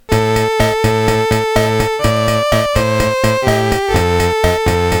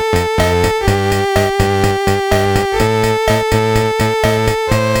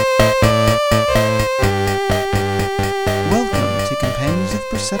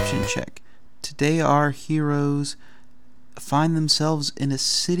perception check. Today our heroes find themselves in a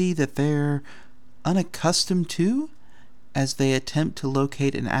city that they're unaccustomed to as they attempt to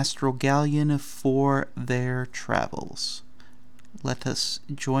locate an astral galleon for their travels. Let us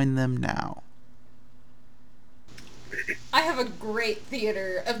join them now. I have a great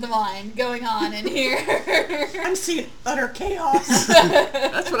theater of the mind going on in here. I'm seeing utter chaos.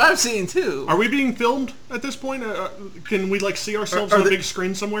 That's what I'm seeing too. Are we being filmed at this point? Can we see ourselves on a big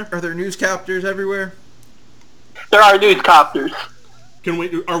screen somewhere? Are there newscapters everywhere? There are newscopters.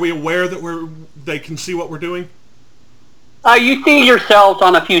 Are we aware that they can see what we're doing? You see yourselves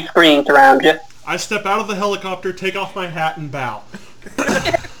on a few screens around you. I step out of the helicopter, take off my hat, and bow.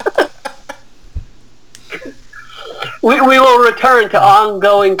 We will return to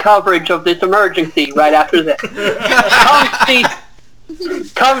ongoing coverage of this emergency right after this.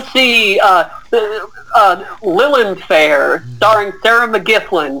 Come see Lilin Fair, starring Sarah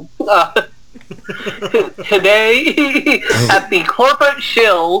McGifflin. Today at the Corporate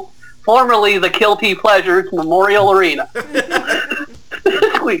Shill, formerly the Kilty Pleasures Memorial Arena.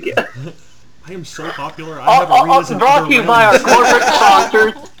 This weekend. I am so popular. I have arenas in brought to you by our corporate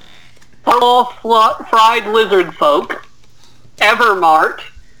sponsors. Hello, Fried Lizard Folk, Evermart,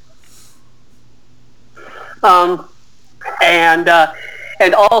 and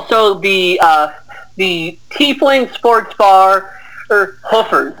also the Tiefling Sports Bar, or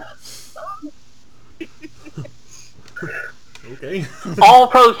Hoofers. Okay. All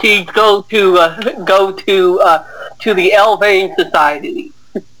proceeds go to the Elvane Society.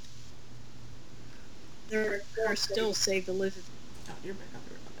 There are still Save the Lizard. Oh, you're back up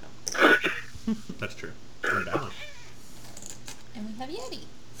there. That's true. Turn it down. And we have Yeti.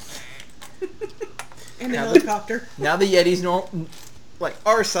 And a helicopter. Now the Yeti's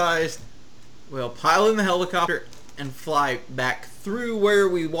our size. We'll pile in the helicopter and fly back through where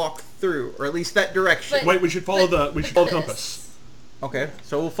we walk through, or at least that direction. Wait, we should follow the compass. Okay,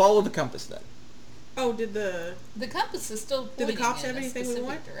 so we'll follow the compass then. Oh, did the compass is still pointing Did the cops in have a anything we specific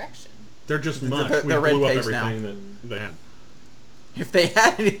want? direction. They're just mush. They're We blew up red-faced everything now. that they had. If they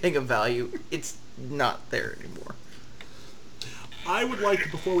had anything of value, it's not there anymore. I would like to,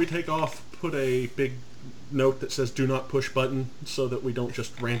 before we take off, put a big note that says "Do not push" button, so that we don't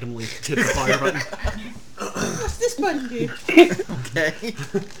just randomly hit the fire button. What's this button do? Okay.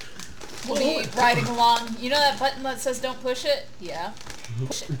 We'll be riding along. You know that button that says "Don't push it"? Yeah.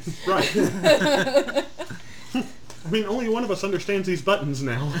 Push it. Right. I mean, only one of us understands these buttons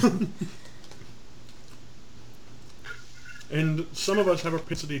now. And some of us have a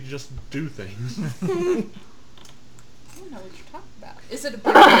propensity to just do things. I don't know what you're talking about. Is it a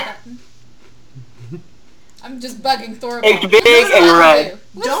big button? I'm just bugging Thor. It's big and red.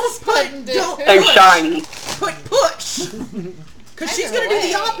 And shiny. Put push. Because she's going to do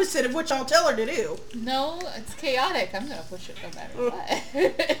the opposite of what y'all tell her to do. No, it's chaotic. I'm going to push it no matter what.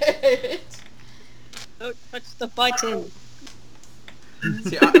 Don't touch the button.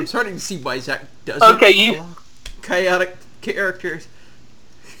 See, I'm starting to see why Zach doesn't Okay, chaotic characters.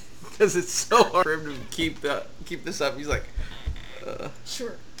 Because it's so hard for him to keep this up. He's like,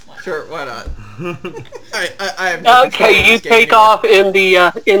 Sure. sure, why not? I have Okay, you take off in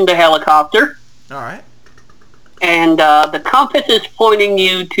the helicopter. All right. And the compass is pointing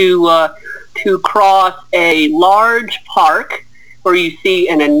you to cross a large park where you see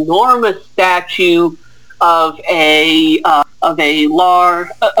an enormous statue of a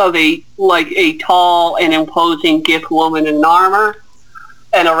tall and imposing Gith woman in armor,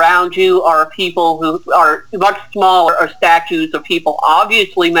 and around you are people who are much smaller, are statues of people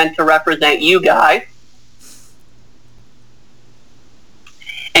obviously meant to represent you guys.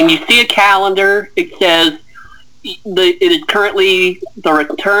 And you see a calendar. It says it is currently the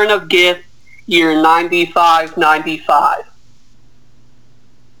return of Gith, year 9595.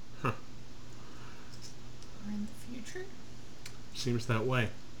 Huh. We're in the future? Seems that way.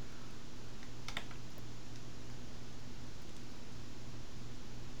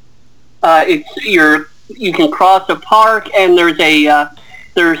 You can cross a park, and there's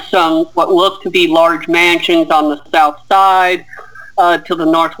some what look to be large mansions on the south side. To the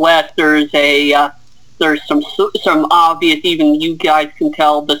northwest, there's some obvious, even you guys can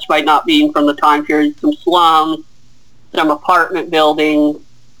tell, despite not being from the time period, some slums, some apartment buildings.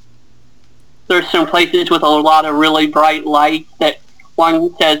 There's some places with a lot of really bright lights that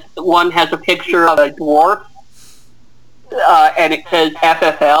one has a picture of a dwarf, and it says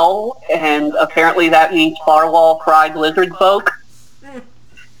FFL, and apparently that means Farwall Fried Lizard Folk.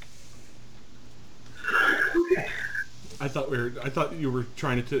 I thought you were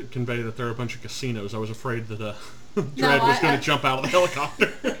trying to convey that there are a bunch of casinos. I was afraid that Dredd was going to jump out of the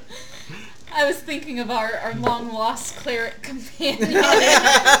helicopter. I was thinking of our long lost cleric companion.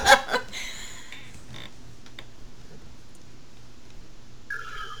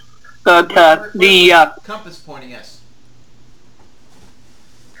 But the compass pointing us.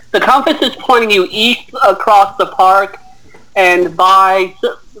 the compass is pointing you east across the park, and by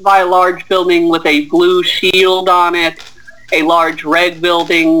a large building with a blue shield on it, a large red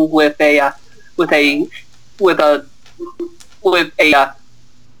building with a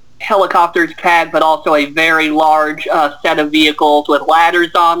helicopter's pad, but also a very large set of vehicles with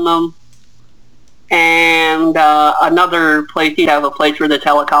ladders on them. And another place, you have a place for this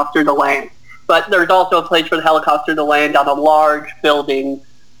helicopter to land. But there's also a place for the helicopter to land on a large building,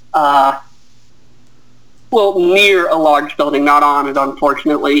 near a large building, not on it,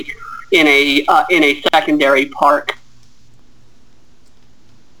 unfortunately, in a secondary park.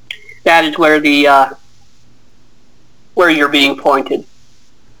 That is where where you're being pointed.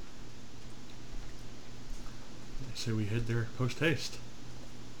 I say we head there post haste.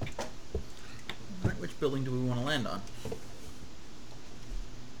 Alright, which building do we want to land on?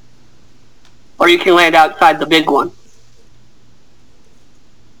 Or you can land outside the big one.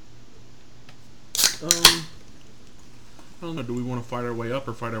 I don't know, do we want to fight our way up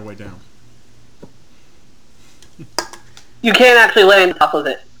or fight our way down? You can't actually land on top of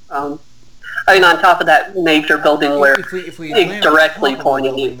it. On top of that major building where if we it's land on directly top of the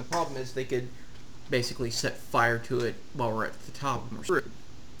pointing building, you. the problem is they could basically set fire to it while we're at the top and we're screwed.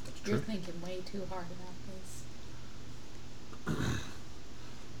 You're thinking way too hard about this.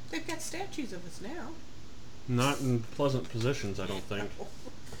 They've got statues of us now. Not in pleasant positions, I don't think.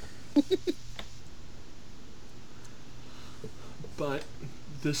 But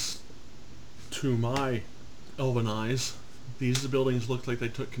this, to my elven eyes, these buildings looked like they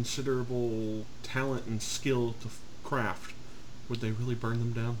took considerable talent and skill to craft. Would they really burn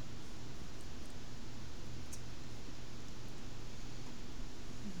them down?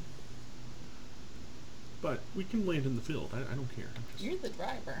 But we can land in the field. I don't care. You're the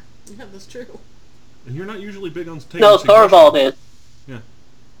driver. Yeah, that's true. And you're not usually big on taking No, suggestions. Thorvald is. Yeah.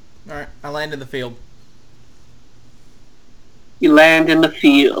 Alright, I land in the field. You land in the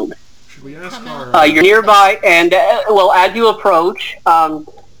field. Should we ask Come our... You're nearby, and as you approach, from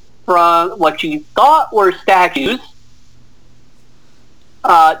what you thought were statues,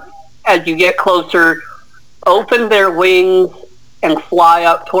 as you get closer, open their wings and fly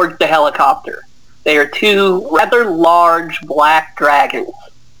up towards the helicopter. They are two rather large black dragons.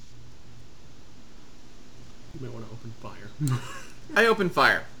 You may want to open fire. I open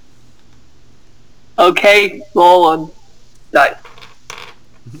fire. Okay, roll on dice.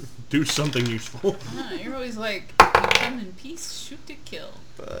 Do something useful. You're always like, you come in peace, shoot to kill.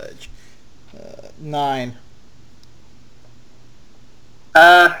 Fudge. 9.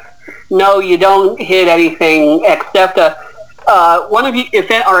 No, you don't hit anything except one of you.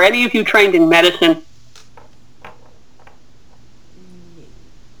 Are any of you trained in medicine?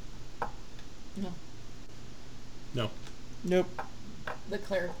 No. No. Nope. The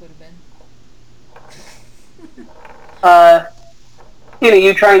cleric would have been.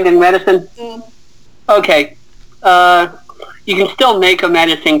 You trained in medicine? Okay. You can still make a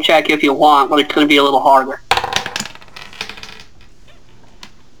medicine check if you want, but it's going to be a little harder.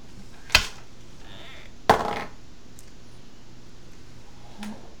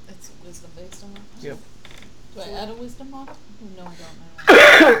 It's wisdom based on that. Yep. Do I add a wisdom model? No, I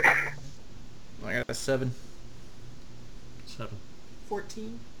don't. I got a 7. 7.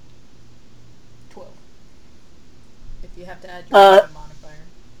 14. 12. If you have to add your wisdom modifier.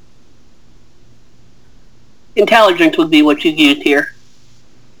 Intelligence would be what you used here.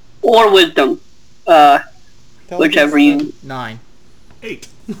 Or wisdom. Whichever you... 9. 8.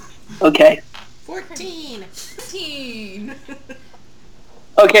 Okay. 14. 15!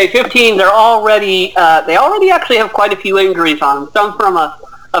 Okay, 15. They're already... they already actually have quite a few injuries on them. Some from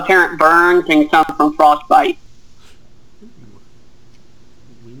apparent burns and some from frostbite.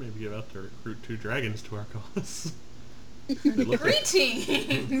 We may be about to recruit 2 dragons to our cause.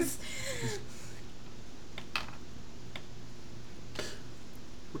 Greetings!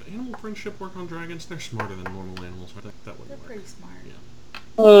 Would animal friendship work on dragons? They're smarter than normal animals. I think that They're wouldn't work. pretty smart. Yeah.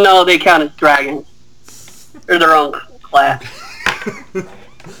 No, they count as dragons. They're their own class.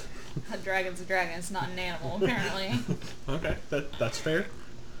 A dragon's a dragon. It's not an animal, apparently. Okay, that's fair.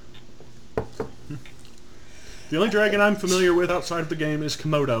 The only dragon I'm familiar with outside of the game is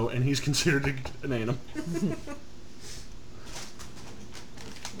Komodo, and he's considered an animal.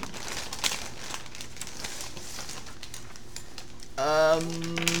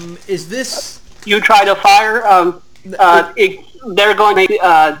 Is this... You try to fire. They're going to make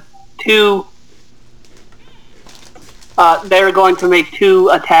two. They're going to make 2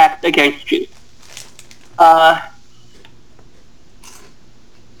 attacks against you.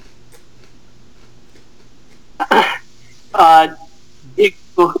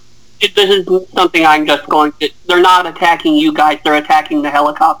 This is something I'm just going to... They're not attacking you guys, they're attacking the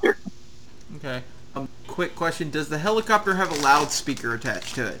helicopter. Okay. Quick question. Does the helicopter have a loudspeaker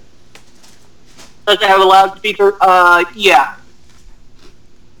attached to it? Does it have a loudspeaker? Yeah.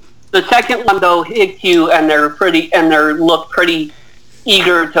 The second one, though, hits you, and they look pretty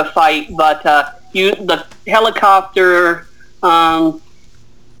eager to fight, but the helicopter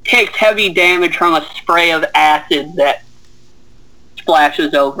takes heavy damage from a spray of acid that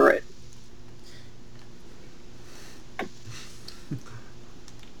splashes over it.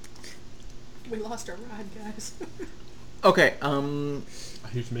 We lost our ride, guys. Okay,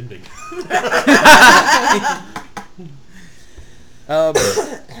 He's mending.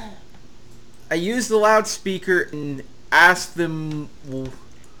 I use the loudspeaker and ask them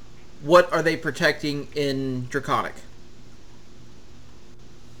what are they protecting in Draconic?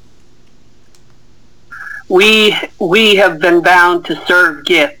 We have been bound to serve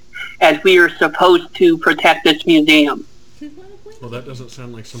Gith, as we are supposed to protect this museum. Well, that doesn't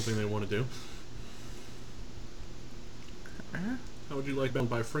sound like something they want to do. How would you like bound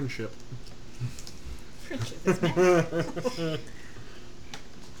by friendship? Friendship is magic.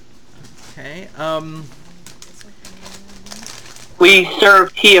 Okay, We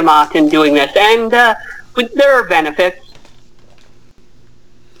serve Tiamat in doing this, and there are benefits.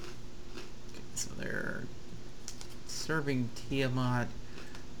 so they're serving Tiamat,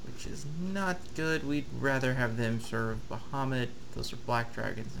 which is not good. We'd rather have them serve Bahamut. Those are black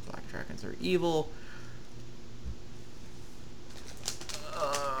dragons, and black dragons are evil.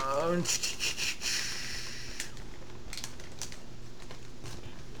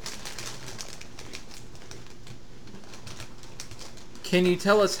 Can you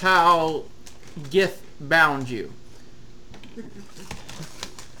tell us how Gith bound you?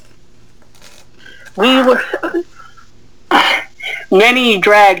 Many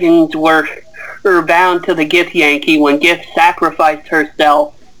dragons were bound to the Gith Yankee when Gith sacrificed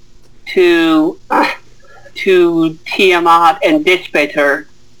herself to Tiamat and Dispeter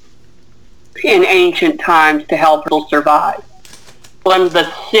in ancient times to help her survive. When the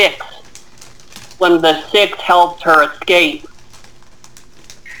Six helped her escape,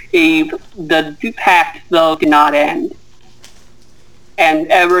 the pact, though, did not end. And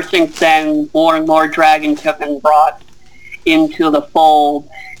ever since then, more and more dragons have been brought into the fold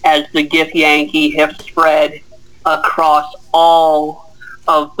as the Gith Yankee have spread across all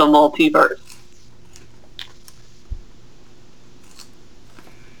of the multiverse.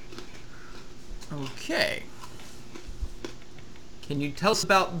 Okay. Can you tell us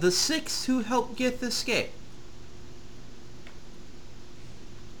about the 6 who helped Gith escape?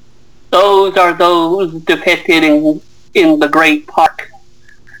 Those are those depicted in the Great Park.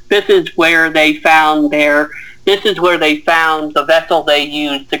 This is where they found the vessel they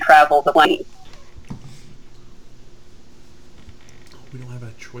used to travel the plane. We don't have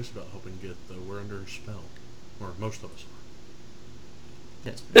a choice about helping Gith, though. We're under a spell. Or most of us are.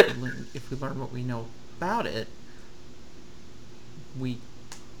 Yes, if we learn what we know about it, we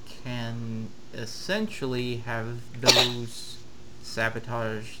can essentially have those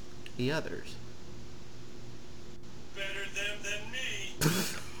sabotage the others. Better them than me.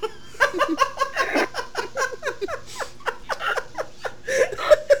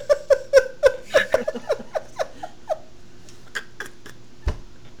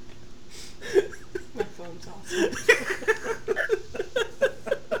 My phone's awesome.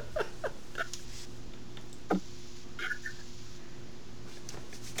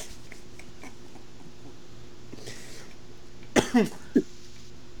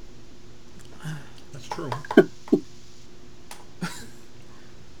 That's true.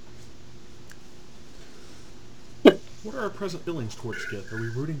 What are our present feelings towards Gith? Are we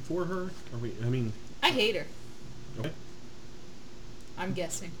rooting for her? I hate her. Okay. I'm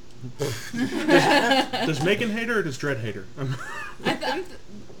guessing. Does Megan hate her or does Dredd hate her?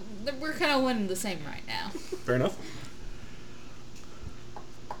 We're kind of one and the same right now. Fair enough.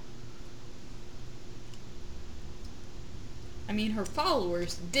 I mean, her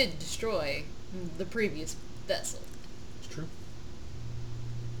followers did destroy the previous vessel. It's true.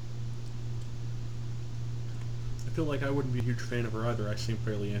 I feel like I wouldn't be a huge fan of her either. I seem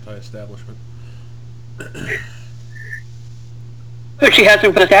fairly anti-establishment. But she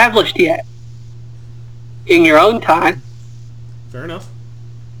hasn't been established yet. In your own time. Fair enough.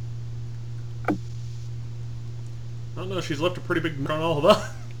 I don't know, she's left a pretty big mark on all of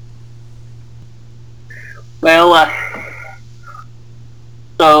us. Well,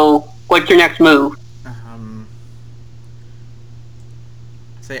 so what's your next move?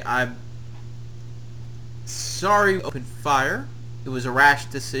 Say I'm sorry we opened fire. It was a rash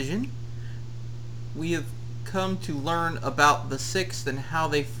decision. We have come to learn about the Sixth and how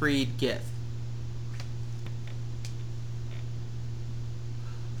they freed Gith.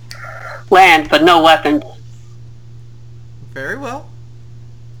 Land, but no weapons. Very well.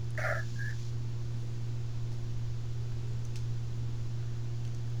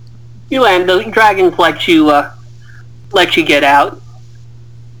 You land. The dragons let you get out.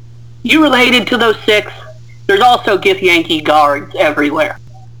 You related to those 6. There's also Gith-Yankee guards everywhere.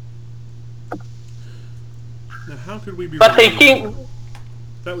 Now, how could we be? But they related? seem.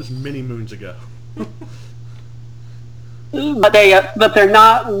 That was many moons ago. But they're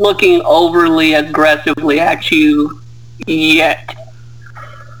not looking overly aggressively at you yet.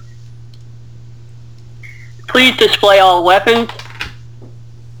 Please display all weapons.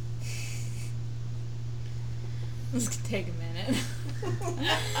 This could take a minute.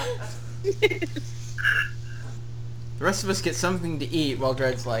 The rest of us get something to eat while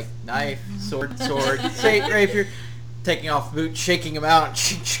Dread's like, knife, sword, say, rapier, taking off boots, shaking them out.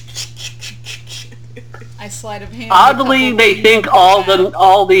 I sleight of hand. Oddly, they think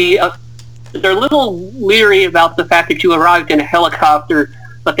they're a little leery about the fact that you arrived in a helicopter,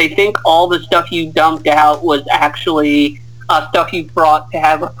 but they think all the stuff you dumped out was actually stuff you brought to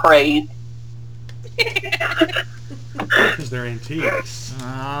have appraised. Because they're antiques.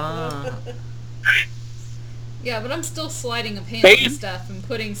 Yeah, but I'm still sleighting of hand and stuff and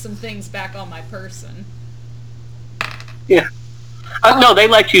putting some things back on my person. Yeah. No, they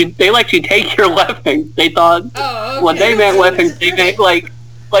let you take your weapons. They thought okay. when they meant weapons, they meant like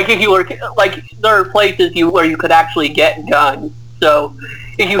if you were like there are places where you could actually get guns. So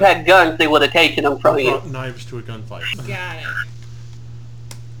if you had guns, they would have taken them from you. Brought knives to a gunfight. Got it.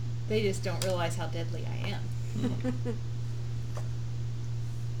 They just don't realize how deadly I am.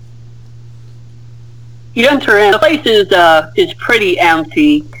 You enter in. The place is pretty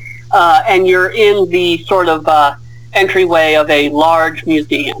empty, and you're in the sort of entryway of a large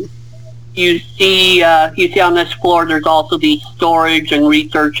museum. You see on this floor there's also the storage and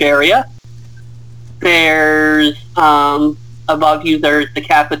research area. There's above you there's the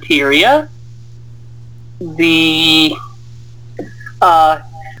cafeteria. The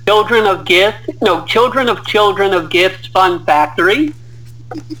Children of Gith's Fun Factory.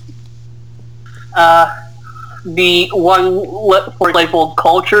 The one for labeled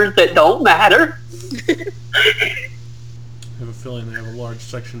cultures that don't matter. I have a feeling they have a large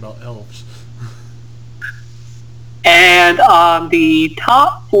section about elves. And on the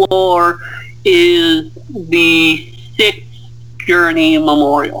top floor is the Sixth Journey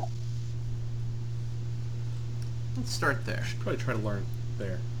Memorial. Let's start there. Should probably try to learn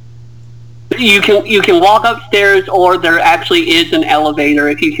there. You can walk upstairs, or there actually is an elevator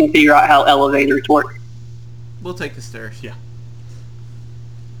if you can figure out how elevators work. We'll take the stairs. Yeah.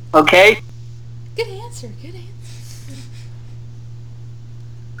 Okay? Good answer.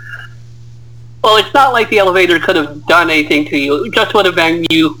 Well, it's not like the elevator could have done anything to you. It just would have been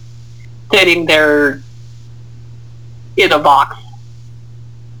you sitting there in a box.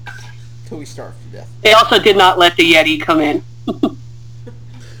 Till we starve to death. They also did not let the Yeti come in.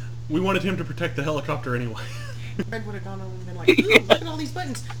 We wanted him to protect the helicopter anyway. Red would have gone over and been like, ooh, look at all these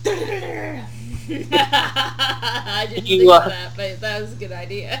buttons. I didn't think of that, but that was a good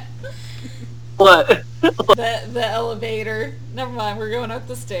idea. What? The elevator. Never mind, we're going up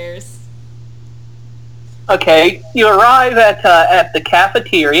the stairs. Okay, you arrive at the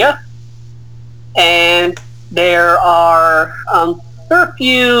cafeteria, and there are a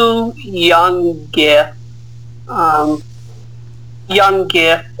few young Gith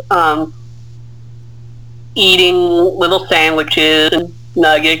eating little sandwiches and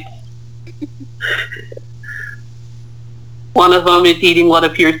nuggets. One of them is eating what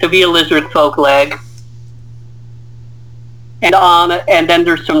appears to be a lizard folk leg, and then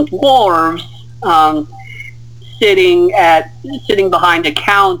there's some dwarves sitting behind a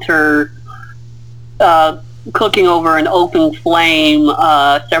counter, cooking over an open flame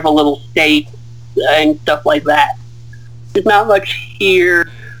several little steaks and stuff like that. There's not much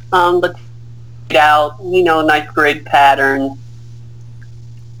here, but out, nice grid pattern.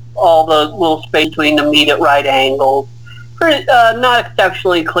 All the little space between the meat at right angles. Not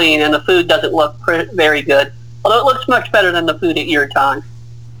exceptionally clean, and the food doesn't look very good. Although it looks much better than the food at your time.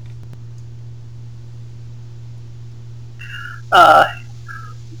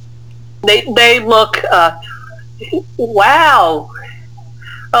 They look. Wow.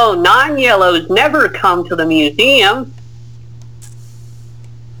 Oh, non-yellows never come to the museum.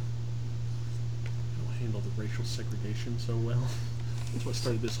 I'll handle the racial segregation so well. That's what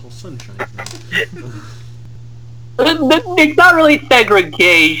started this whole sunshine thing. It's not really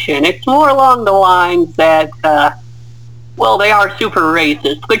segregation. It's more along the lines that, well, they are super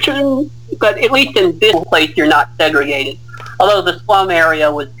racist, but at least in this place you're not segregated. Although the slum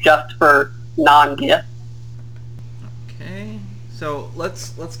area was just for non-Gith. Okay, so let's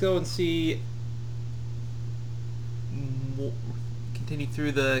go and see. We'll continue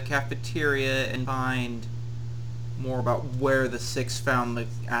through the cafeteria and find more about where the Six found the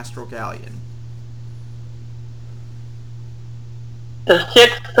astral galleon. The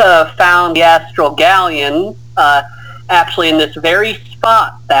Sixth found the astral galleon actually in this very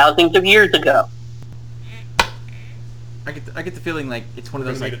spot thousands of years ago. I get the feeling like it's one of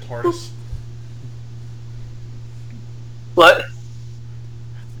those like a TARDIS. What?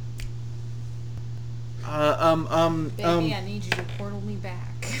 Baby, I need you to portal me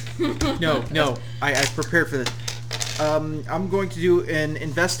back. No, I prepared for this. I'm going to do an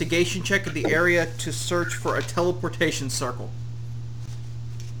investigation check of the area to search for a teleportation circle.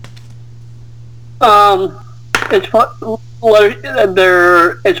 As far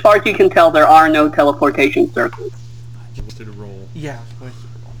as you can tell, there are no teleportation circles. Did a roll. Yeah.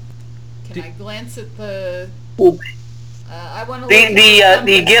 Can I glance at the? I want to.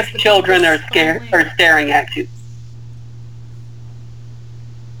 The Gith children are staring at you.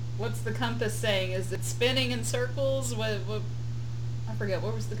 What's the compass saying? Is it spinning in circles? What I forget.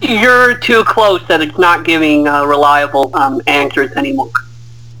 What was the compass? You're too close that it's not giving reliable answers anymore.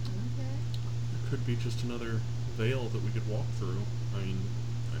 It could be just another veil that we could walk through. I mean,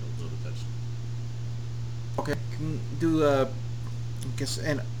 I don't know that that's... Okay, can do I guess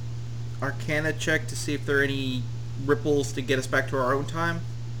an Arcana check to see if there are any ripples to get us back to our own time.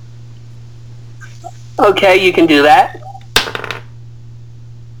 Okay, you can do that.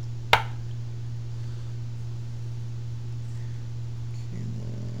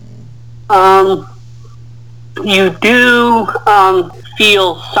 You do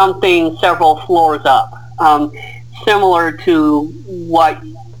feel something several floors up, similar to what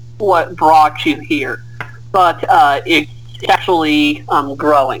brought you here, but it's actually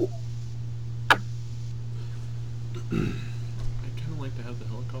growing. I'd kind of like to have the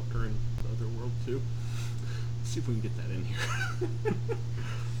helicopter in the other world too. Let's see if we can get that in here.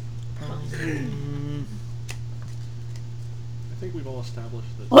 I think we've all established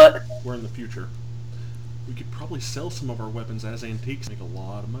that we're in the future. We could probably sell some of our weapons as antiques and make a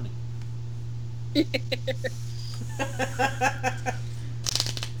lot of money.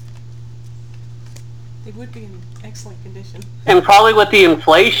 They would be in excellent condition. And probably with the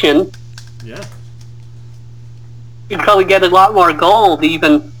inflation, Yeah. you'd probably get a lot more gold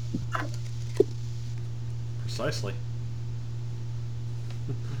even. Precisely.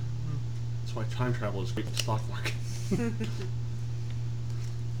 That's why time travel is great in the stock market.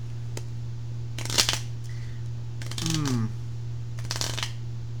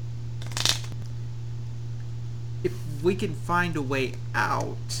 If we can find a way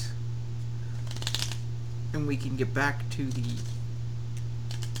out, and we can get back to the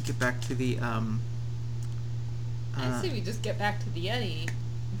I say we just get back to the Yeti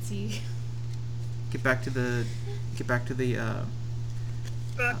and see. get back to the Back to the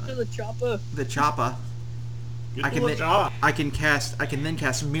chopper. the choppa. I can then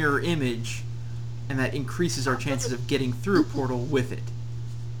cast mirror image, and that increases our chances of getting through a portal with it.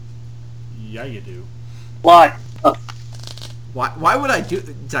 Yeah, you do. Why? Why would I do?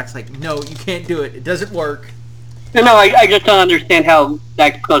 Zach's like, no, you can't do it. It doesn't work. No, I just don't understand how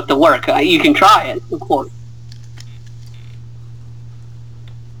that's supposed to work. You can try it, of course.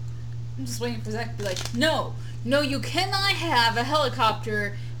 I'm just waiting for Zach to be like, no, you cannot have a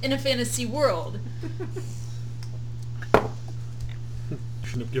helicopter in a fantasy world.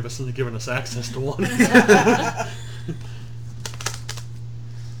 Shouldn't have given us access to one.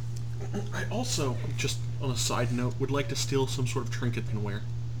 I also, just on a side note, would like to steal some sort of trinket and wear.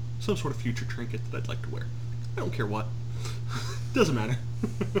 Some sort of future trinket that I'd like to wear. I don't care what. Doesn't matter.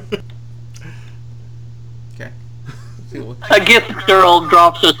 Okay. A gift girl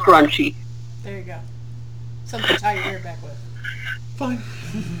drops a scrunchie. There you go. Something to tie your hair back with. Fine.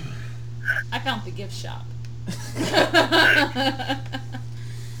 I found the gift shop.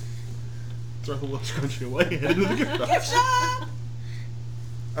 Throw the little scrunchie away and head into the gift shop. Gift shop!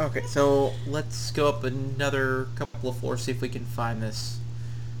 Okay, so let's go up another couple of floors, see if we can find this.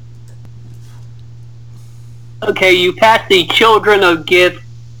 Okay, you pass the Children of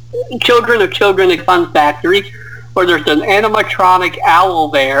Children of Fun Factory, where there's an animatronic owl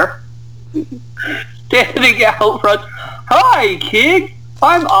there, standing out front. Hi, kid!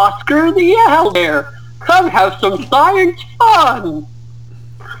 I'm Oscar the Owl Bear. Come have some science fun!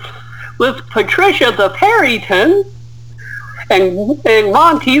 With Patricia the Perryton and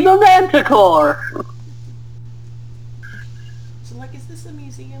Monty the Manticore. So, like, is this a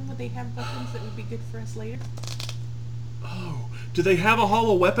museum? Would they have weapons that would be good for us later? Oh, do they have a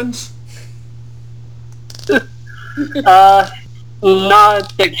Hall of Weapons?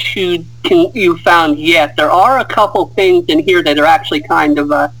 Not that you found yet. There are a couple things in here that are actually kind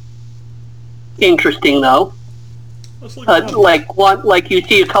of interesting, though. Let's look at one. Like you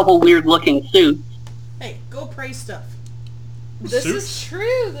see a couple weird-looking suits. Hey, go praise stuff. This Suits? is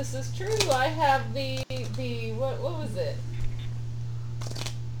true. This is true. I have the what was it?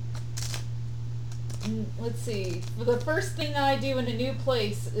 Let's see. The first thing I do in a new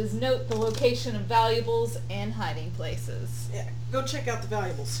place is note the location of valuables and hiding places. Yeah, go check out the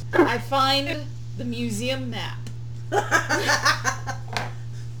valuables. I find the museum map.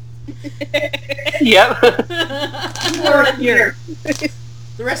 Yep. We're here.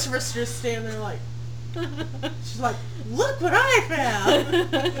 The rest of us just stand there like, she's like, look what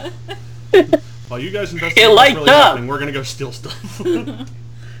I found. While you guys investigate It what's lights really up. happening, we're gonna go steal stuff.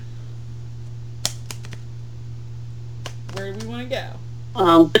 Where do we want to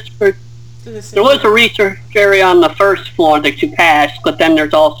go? There was a research area on the first floor that you passed, but then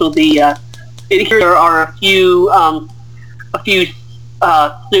there's also the. Here there are a few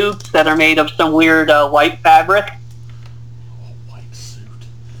suits that are made of some weird white fabric. Oh, white suit.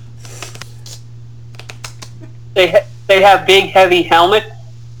 They have big, heavy helmets.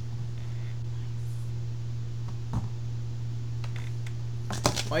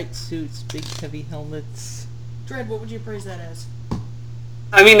 White suits, big heavy helmets. Dread, what would you praise that as?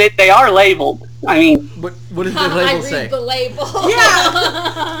 I mean, they are labeled. I mean, What does the I label read say? the label.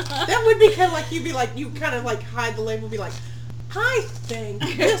 Yeah! That would be kind of like, you kind of like hide the label and be like, I think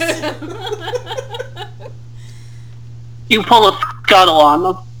this. you pull a scuttle on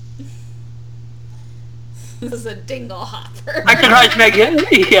them. This is a dingle hopper. I could try to make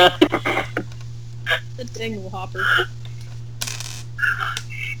it. Yeah. The dingle hopper.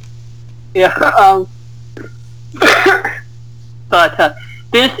 Yeah. But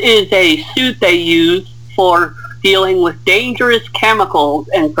this is a suit they use for dealing with dangerous chemicals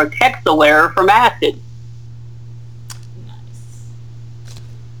and protects the wearer from acid. Nice.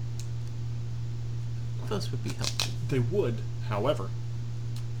 Those would be helpful. They would, however,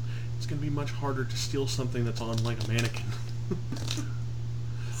 it's going to be much harder to steal something that's on like a mannequin.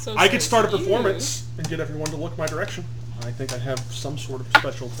 So I could start a says you. performance and get everyone to look my direction. I think I have some sort of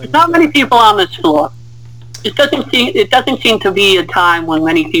special thing. Not many people on this floor. It doesn't seem to be a time when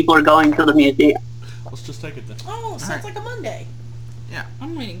many people are going to the museum. Let's just take it then. Oh, sounds Alright. like a Monday. Yeah.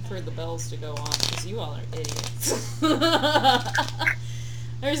 I'm waiting for the bells to go off because you all are idiots.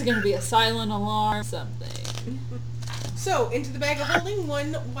 There's going to be a silent alarm, something. So, into the bag of holding,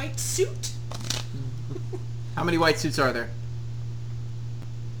 one white suit. How many white suits are there?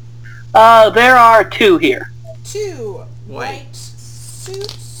 There are two here. 2 White. white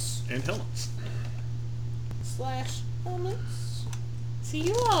suits And helmets. / helmets. See,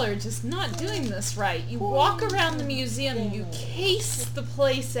 you all are just not doing this right. You walk around the museum, you case the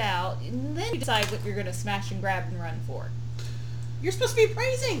place out, and then you decide what you're going to smash and grab and run for. You're supposed to be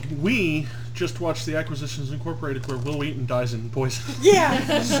praising. We just watched the Acquisitions Incorporated where Will Wheaton dies in poison.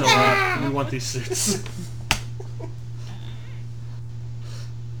 Yeah. So we want these suits.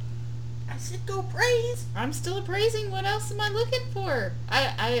 I said go praise. I'm still appraising. What else am I looking for?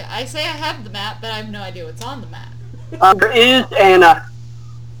 I say I have the map, but I have no idea what's on the map.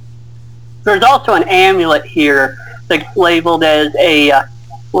 There's also an amulet here that's labeled as a,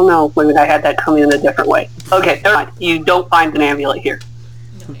 well no, wait a minute, I had that coming in a different way. Okay, never mind. You don't find an amulet here.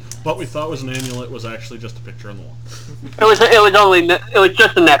 What we thought was an amulet was actually just a picture on the wall. It was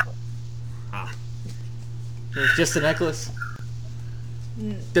just a necklace. Ah. It's just a necklace.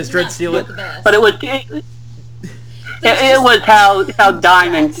 Does Dread steal Not it? the best. But it was how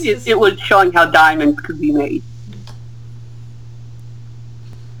diamonds, it was showing how diamonds could be made.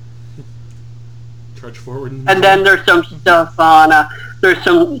 Trudge forward. And then there's some stuff there's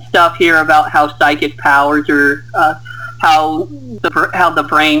some stuff here about how psychic powers are, how the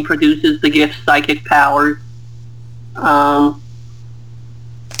brain produces the gift psychic powers.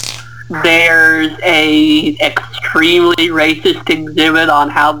 There's a extremely racist exhibit on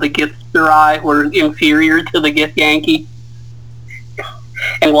how the Gith Sarai were inferior to the Gith Yankee.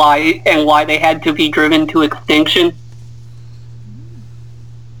 and why they had to be driven to extinction.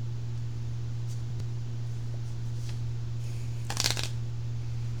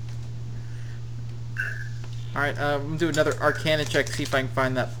 Alright, I'm gonna do another Arcana check, see if I can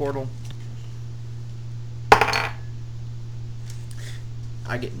find that portal.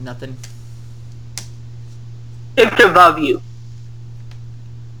 I get nothing. It's above you.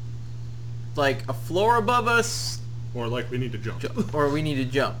 Like a floor above us, Or like we need to jump. or we need to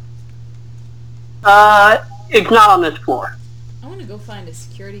jump. It's not on this floor. I want to go find a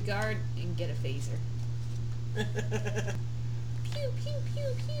security guard and get a phaser. Pew, pew,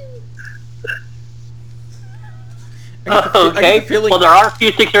 pew, pew. I get Okay. the feeling, Well, there are a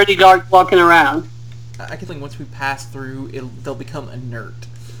few security guards walking around. I get the feeling once we pass through, they'll become inert.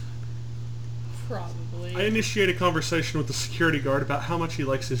 Probably. I initiate a conversation with the security guard about how much he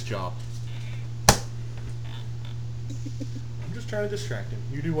likes his job. I'm just trying to distract him.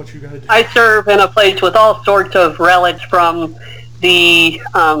 You do what you gotta do. I serve in a place with all sorts of relics from the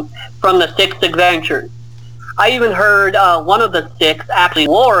 6th adventure. I even heard one of the 6 actually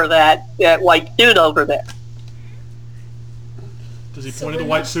wore that white suit over there. Does he So point at the we're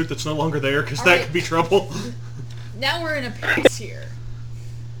white not- suit that's no longer there? Because that Alright. could be trouble. Now we're in a pace here.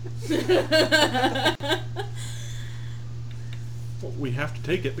 Well, we have to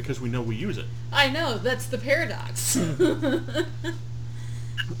take it because we know we use it. I know, that's the paradox.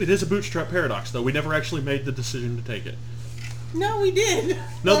 It is a bootstrap paradox, though. We never actually made the decision to take it. No, we did.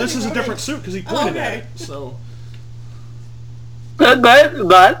 No, this Okay, is a okay. different suit because he pointed at Okay. it. So But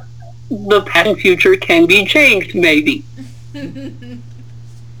the past and future can be changed, maybe.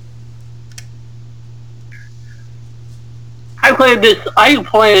 I plan this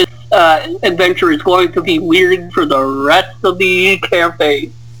adventure is going to be weird for the rest of the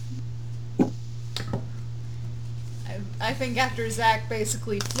campaign. I think after Zach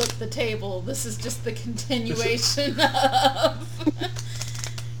basically flipped the table, this is just the continuation of...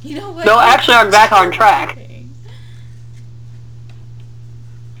 You know what? No, actually, I'm back on track.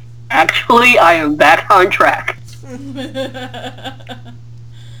 Actually, I am back on track.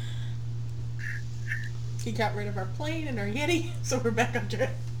 He got rid of our plane and our Yeti, so we're back on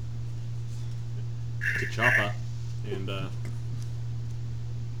track. it's a chopper, and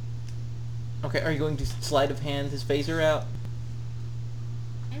Okay, are you going to sleight of hand his phaser out?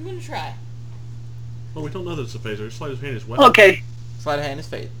 I'm gonna try. well, we don't know that it's a phaser. Slide his hand his weapon. Okay. Sleight of hand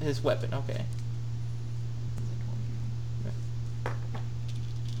his weapon, okay.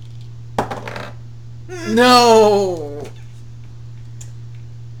 No!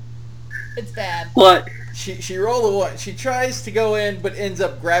 It's bad. What? She rolled a 1. She tries to go in, but ends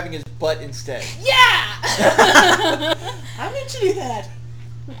up grabbing his butt instead. Yeah! I meant to do that.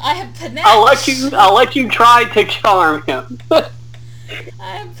 I have panache. I'll let you try to charm him. I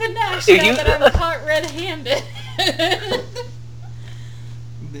have panache If now you- that I'm caught red-handed.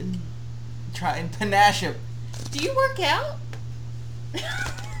 Then try and panache him. Do you work out?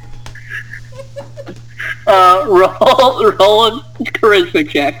 Roll a charisma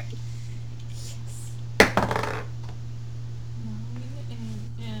check. 9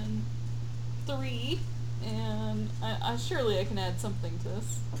 and 3, and I surely I can add something to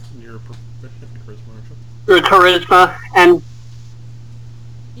this. You're a proficient in charisma, aren't you? Your charisma, and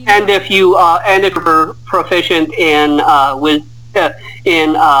You know- if you're proficient in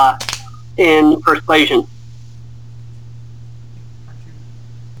in persuasion. Aren't you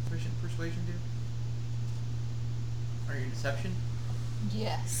proficient in persuasion, dude? Are you in deception?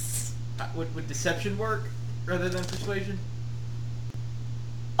 Yes. Would deception work rather than persuasion?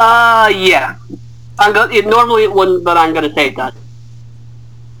 Yeah. Normally it wouldn't, but I'm gonna say it does.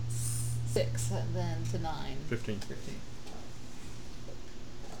 6 then to 9. 15. 15.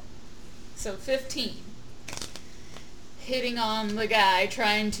 So 15. Hitting on the guy,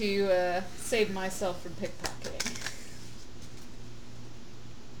 trying to save myself from pickpocketing.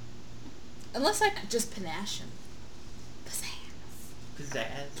 Unless I could just panache him. Pizzazz.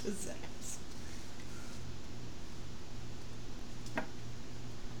 Pizzazz. Pizzazz.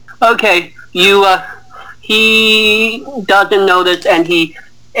 Okay, he doesn't notice, and he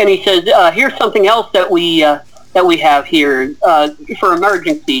says, "Here's something else that we have here for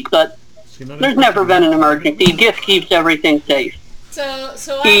emergency." But See, not there's as- never been an emergency. Gith keeps everything safe. So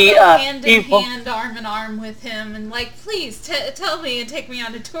He, I go hand in he- hand, arm in arm with him, and like, please tell me and take me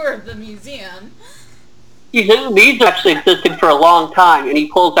on a tour of the museum. He says, "These actually existed for a long time," and he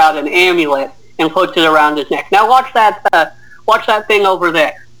pulls out an amulet and puts it around his neck. Now watch that thing over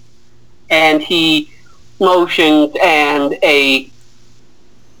there. And he motions, and a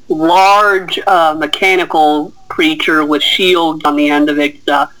large mechanical creature with shields on the end of its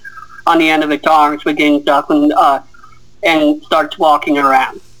arms begins up and starts walking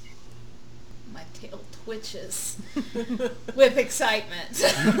around. My tail twitches with excitement.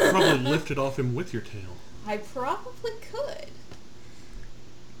 You could probably lift it off him with your tail. I probably could.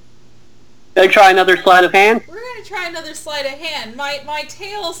 Gonna try another sleight of hand? We're gonna try another sleight of hand. My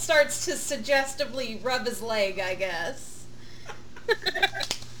tail starts to suggestively rub his leg, I guess.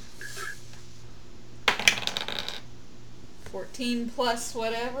 14 plus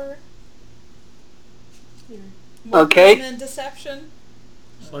whatever. Okay. And then deception.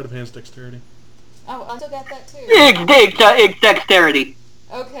 Sleight of hand's dexterity. Oh, I still got that too. It's dexterity.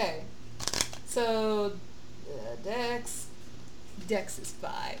 Okay. So, Dex is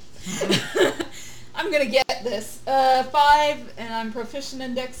 5. I'm gonna get this. 5, and I'm proficient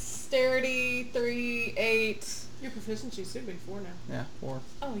in dexterity. 3, 8. Your proficiency should be 4 now. Yeah, 4.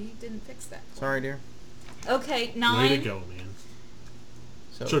 Oh, you didn't fix that. Sorry, dear. Okay, 9. Way to go, man.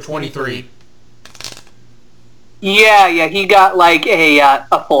 So 23. Yeah, he got like a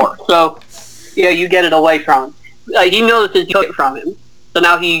 4. So, yeah, you get it away from him. He notices you took it from him. So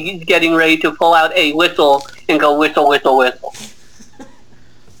now he's getting ready to pull out a whistle and go whistle, whistle, whistle.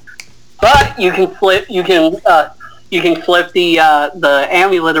 But you can flip the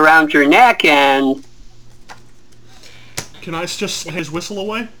amulet around your neck and. Can I just slay his whistle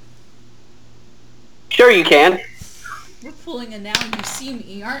away? Sure, you can. We're pulling a now you see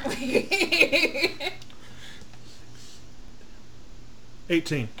me, aren't we?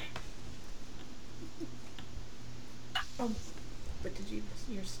 18. Oh, but did you?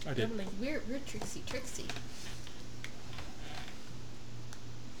 You're I did. doubling. We're tricksy.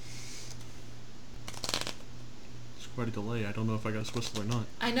 It's quite a delay. I don't know if I got his whistle or not.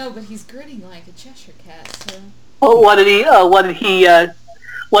 I know, but he's grinning like a Cheshire cat. So. Oh, what did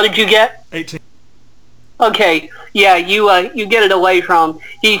you get? 18. Okay, yeah, you get it away from him.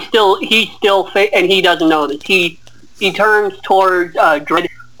 He's still and he doesn't notice. He turns towards Dread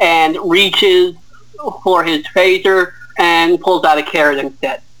and reaches for his phaser and pulls out a carrot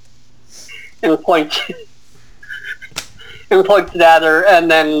instead, and points it at her, and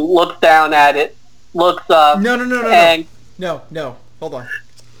then looks down at it, looks up. No. And No. Hold on.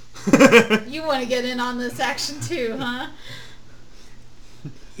 You want to get in on this action too, huh?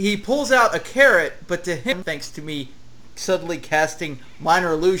 He pulls out a carrot, but to him, thanks to me suddenly casting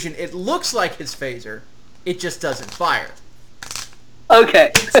minor illusion, it looks like his phaser. It just doesn't fire.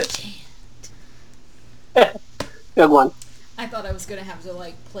 okay, good one. I thought I was gonna have to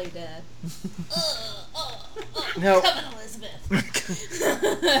like play dead. No. Come on, Elizabeth.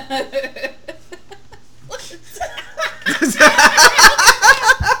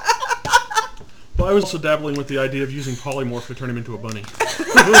 Well, I was also dabbling with the idea of using polymorph to turn him into a bunny. Can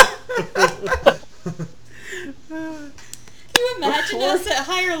you imagine us at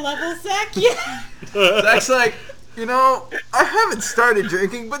higher levels, Zach? Yeah. Zach's like, I haven't started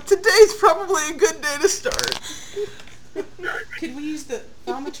drinking, but today's probably a good day to start. Could we use the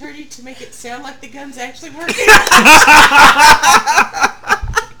thaumaturgy to make it sound like the gun's actually working?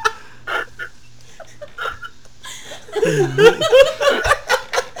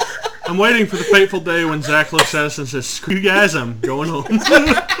 I'm waiting for the fateful day when Zach looks at us and says, "Screw you guys, I'm going home." So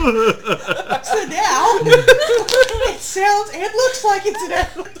now, it sounds and looks like it's an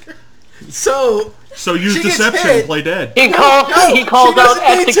animal. So use she gets deception, hit. play dead. He calls out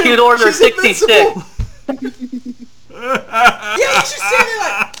execute order 66. Yeah, you should say it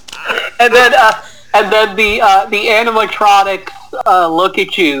like. And then the animatronics look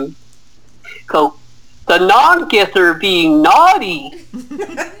at you. Go, the non-Gith are being naughty.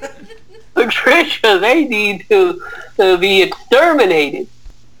 Patricia, they need to be exterminated.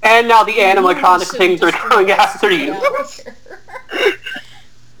 And now the animatronic things are coming after you.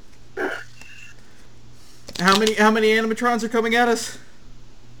 How many animatrons are coming at us?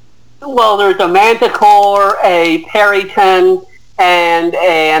 Well, there's a manticore, a periton, and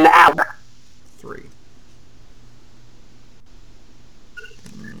an owl. 3.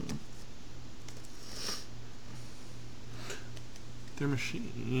 Their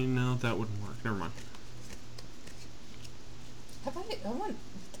machine. No, that wouldn't work. Never mind.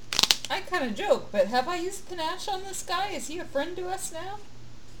 I kind of joke, but have I used panache on this guy? Is he a friend to us now?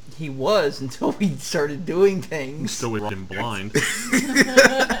 He was until we started doing things. Still with him blind. I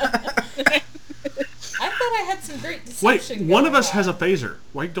thought I had some great Wait, deception. one of going us has a on. phaser.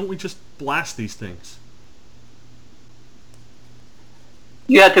 Why don't we just blast these things?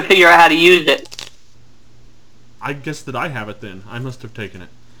 You have to figure out how to use it. I guess that I have it then. I must have taken it.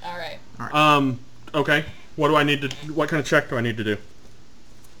 All right. Okay. What kind of check do I need to do?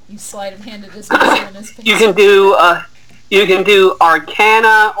 You sleight of handed his pencil in his face. You can do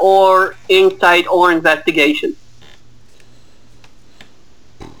Arcana or Insight or Investigation.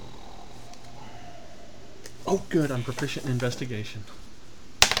 Oh, good. I'm proficient in investigation.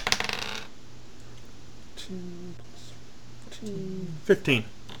 15.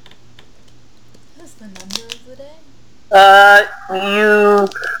 That's the number of the day. You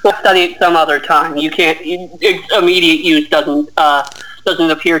will study it some other time. You can't. Its immediate use doesn't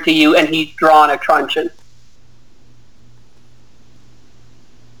appear to you, and he's drawn a truncheon.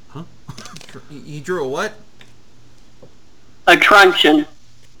 Huh? You drew a what? A truncheon.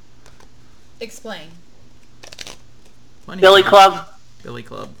 Explain. Funny Billy thing. Club. Billy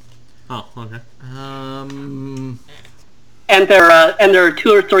Club. Oh, okay. And there are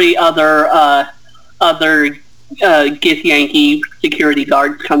 2 or 3 other Gith Yankee security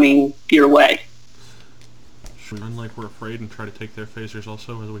guards coming your way. Should we run like we're afraid and try to take their phasers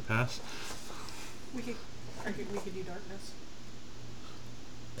also as we pass? We could do darkness.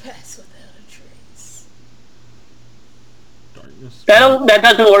 Pass without a trace. Darkness. That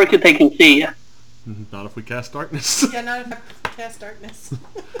doesn't work if they can see you. Not if we cast darkness. Yeah, not if I cast darkness.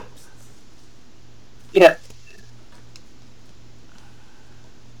 Yeah.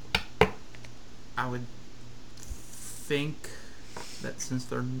 I would think that since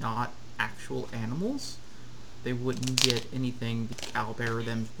they're not actual animals, they wouldn't get anything the owlbearer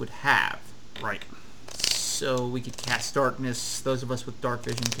them would have. Right. So we could cast darkness. Those of us with dark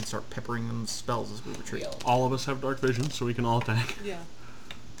vision can start peppering them with spells as we retreat. All of us have dark vision, so we can all attack. Yeah.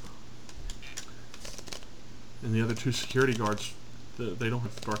 And the other 2 security guards, they don't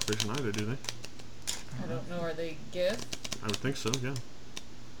have dark vision either, do they? I don't know. Are they Gith? I would think so, yeah.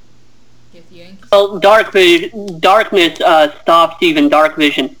 Gith Yankees? Well, darkness stops even dark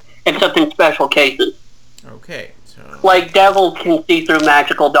vision, except in special cases. Okay, so... Like devils can see through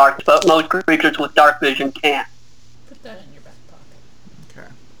magical darkness, but most creatures with dark vision can't. Put that in your back pocket.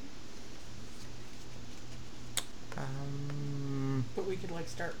 Okay. But we could like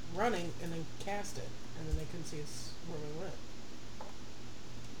start running and then cast it, and then they couldn't see us where we went.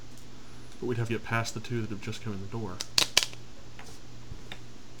 But we'd have to get past the 2 that have just come in the door.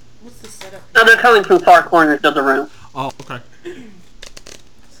 What's the setup? Now they're coming from far corners of the room. Oh, okay.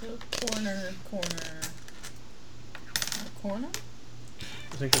 So corner. Corner?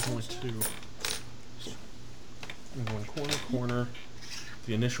 I think there's only 2. I'm going corner,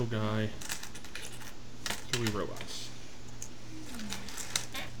 the initial guy, 3 robots.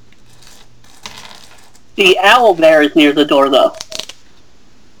 The owl bear is near the door, though.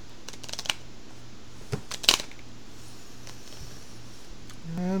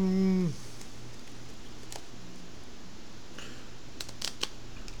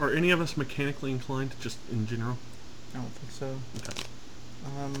 Are any of us mechanically inclined, just in general? I don't think so. Okay.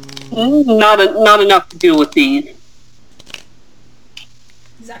 Not enough to do with these.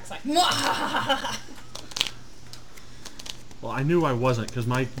 Zach's like, Mwahahaha. Well, I knew I wasn't, because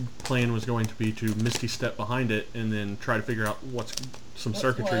my plan was going to be to Misty Step behind it and then try to figure out what's some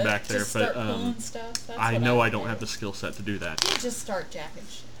circuitry What? back there. Just But start pulling stuff? That's I what know I would don't do. have the skill set to do that. You just start jacking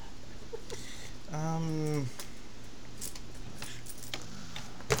shit up.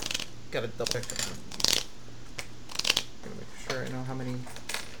 Gotta double check that. Gotta make sure I know how many.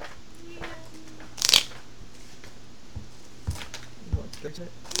 What, that's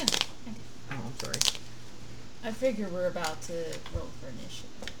it? Yeah, I did. Oh, I'm sorry. I figure we're about to roll for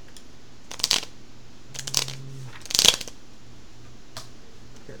initiative.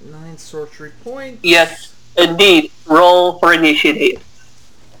 Got 9 sorcery points. Yes, indeed. Roll for initiative.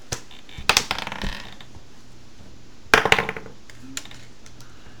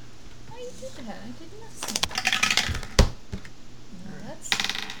 Oh, you did that. I did not see that. No,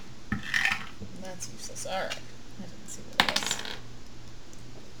 that's useless. Alright. I didn't see what it was.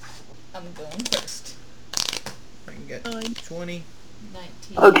 I'm going first. I can get 20.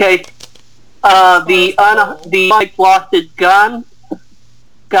 19. Okay. The Mike lost his gun.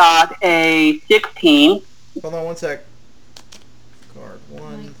 Got a 16. Hold on one sec. Card 1,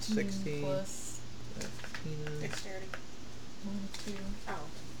 19 16. plus 15. Dexterity. 1, 2. Oh.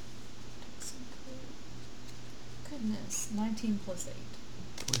 Goodness. 19 plus 8.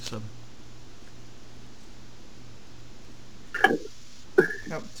 27.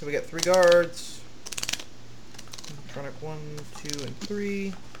 Oh, so we got 3 guards. Electronic 1, 2, and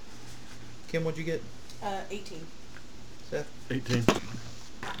 3. Kim, what'd you get? 18. Seth? 18.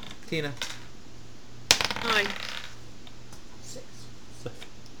 Tina? 9. 6.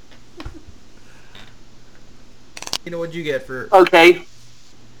 Tina, what'd you get for... Okay.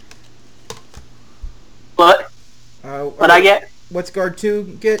 What? What What'd I get? What's guard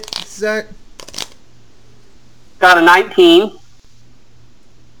 2 get, Zach? Got a 19,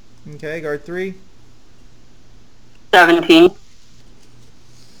 Okay, guard 3. 17.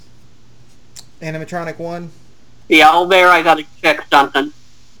 Animatronic 1. The owlbear, I gotta check something.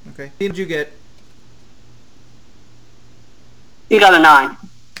 Okay. What did you get? He got a 9. You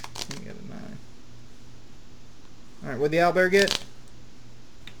got a 9. Alright, what'd the owlbear get?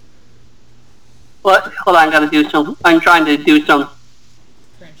 What? Hold on, I'm trying to do some.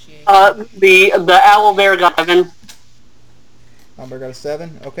 Differentiate. The owlbear got 7. Owlbear got a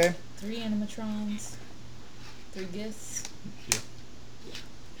 7. Okay. 3 animatrons. 3 gifts.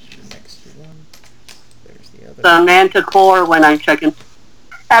 Next one. There's the other. The manticore when I'm checking.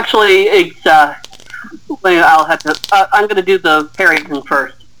 Actually, it's, wait, I'll have to, I'm gonna do the Perryton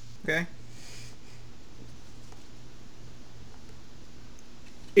first. Okay.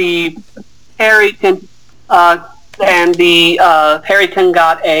 The Perryton, and the, Perryton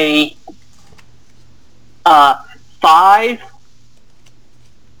got a, 5.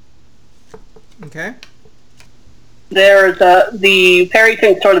 Okay. There's, the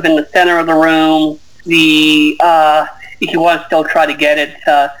Perryton's sort of in the center of the room. The, if you want to still try to get it,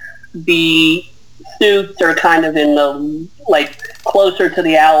 the suits are kind of in the, like, closer to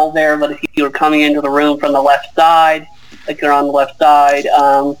the owl there, but if you were coming into the room from the left side, like you're on the left side,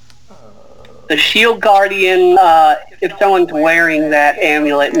 the Shield Guardian, if someone's wearing that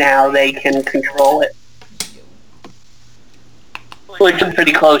amulet now, they can control it. Which is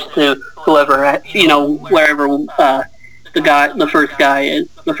pretty close to whoever, you know, wherever, the first guy is,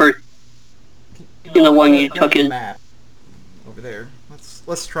 the one you took in. Map over there.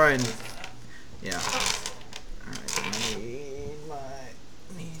 Let's try and yeah. All right. I need.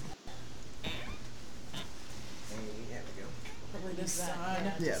 There we go. Probably this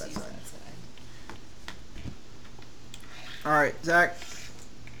side. Yeah, that side. All right, Zach.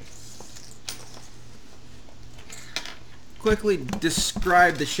 Quickly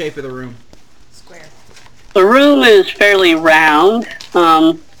describe the shape of the room. Square. The room is fairly round.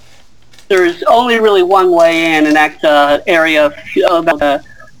 There's only really one way in, and that's an area about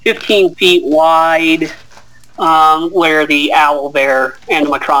 15 feet wide, where the owlbear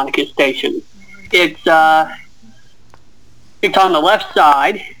animatronic is stationed. It's on the left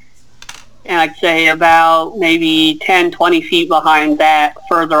side, and I'd say about maybe 10, 20 feet behind that,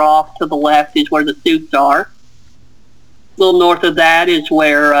 further off to the left is where the suits are. A little north of that is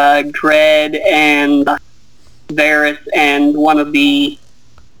where Dread and Varys and one of the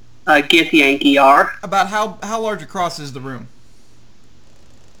Gith Yankee are. About how large across is the room?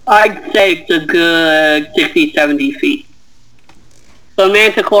 I'd say it's a good 60, 70 feet. The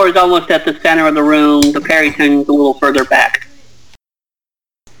Manticore is almost at the center of the room. The Perryton's a little further back.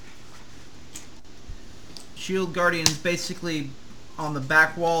 Shield Guardian's basically on the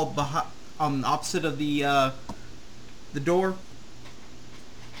back wall, on the opposite of the door.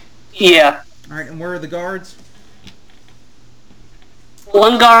 Yeah. All right, and where are the guards?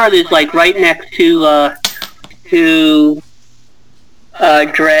 One guard is like right next to Dread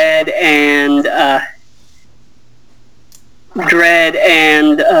and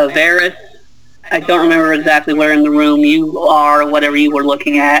Varys. I don't remember exactly where in the room you are, whatever you were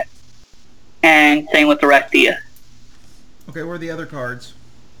looking at. And same with the rest of you. Okay, where are the other guards?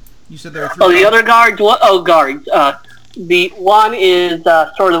 You said there are 3. Oh, the other guards? What? Oh, guards. The one is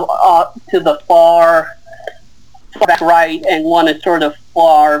sort of to the far back right, and one is sort of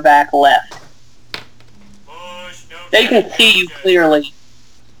far back left. They can see you clearly.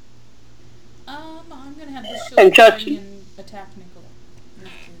 I'm gonna have the And shield just- guardian attack Nicola.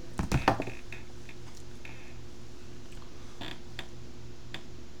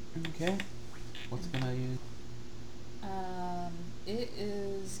 Okay. What's gonna use? It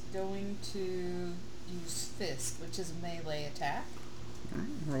is going to use fist, which is a melee attack. Alright,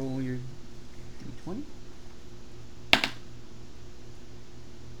 roll your d20.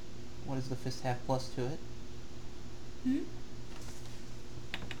 What does the fist have plus to it? 7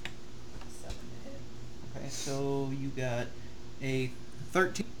 to hit. Okay, so you got a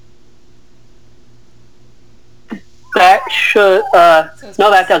 13. That should, So it's no,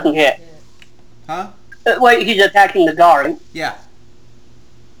 that plus doesn't 7 hit. to Huh? Wait, he's attacking the guard. Yeah.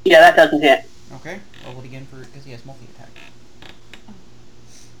 Yeah, that doesn't hit. Okay, roll it again because he has multi-attack.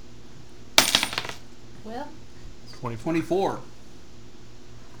 Well, 24.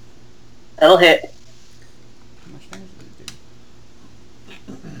 That'll hit. How much damage did it do?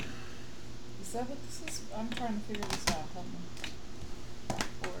 is that what this is? I'm trying to figure this out. Help me.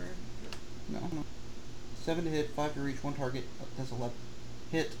 Or No. 7 to hit, 5 to reach, 1 target, does 11.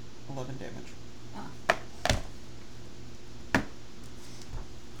 Hit, 11 damage.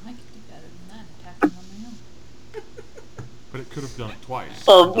 could have done it twice.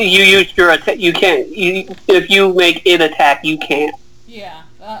 Well, you used your attack. You can't. If you make it attack, you can't. Yeah,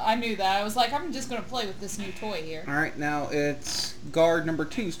 I knew that. I was like, I'm just gonna play with this new toy here. Alright, now it's guard number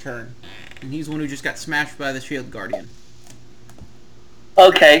 2's turn. And he's the one who just got smashed by the shield guardian.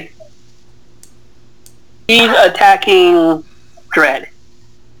 Okay. He's attacking Dread.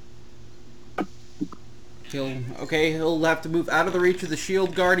 He'll have to move out of the reach of the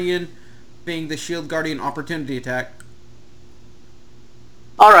shield guardian, being the shield guardian opportunity attack.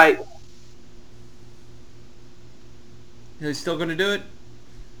 Alright. He's still going to do it?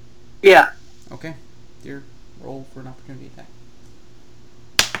 Yeah. Okay. Dear, roll for an opportunity attack.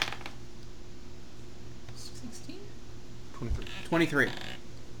 16? 23.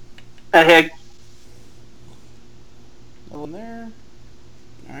 Heck. One there.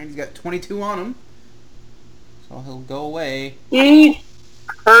 Alright, he's got 22 on him. So he'll go away. He's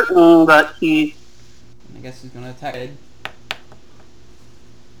hurting, but he's... I guess he's going to attack Ed.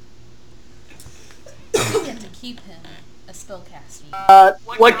 We get to keep him a spellcaster.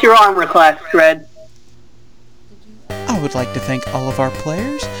 What's your armor class, Dread? I would like to thank all of our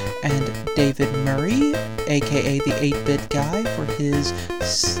players and David Murray, aka the 8-Bit Guy, for his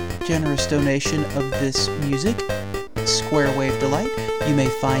generous donation of this music, Square Wave Delight. You may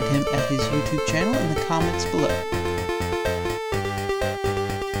find him at his YouTube channel in the comments below.